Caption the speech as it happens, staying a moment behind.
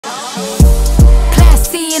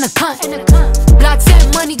in a cunt. Blocks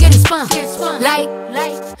and money getting spun.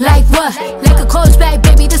 Like what? Like a coach bag,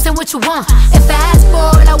 baby, this ain't what you want. If I ask for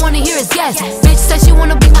all I wanna hear is yes. Bitch said she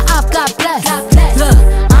wanna be my op, God bless. Look,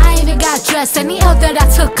 I ain't even got dressed. Any L that I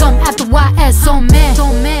took come after YS, so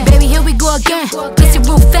man. Baby, here we go again. Pussy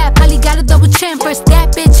real fat, probably got a double chin. First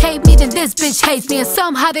that bitch hate me, then this bitch hates me. And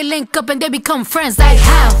somehow they link up and they become friends. Like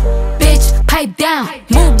how? Bitch, pipe down.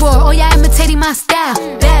 Mood board, oh yeah, imitating my style.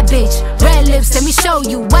 Bad bitch, red lips, let me show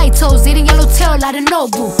you. White toes, eating yellow tail like a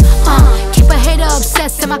Nobu. Keep a hater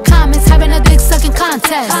obsessed in my comments, having a dick sucking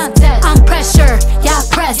contest. I'm pressure, y'all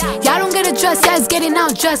press. Y'all don't get a dress, yeah, it's getting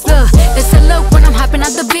out dressed. Look, it's a look when I'm hopping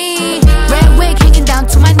out the beat. Red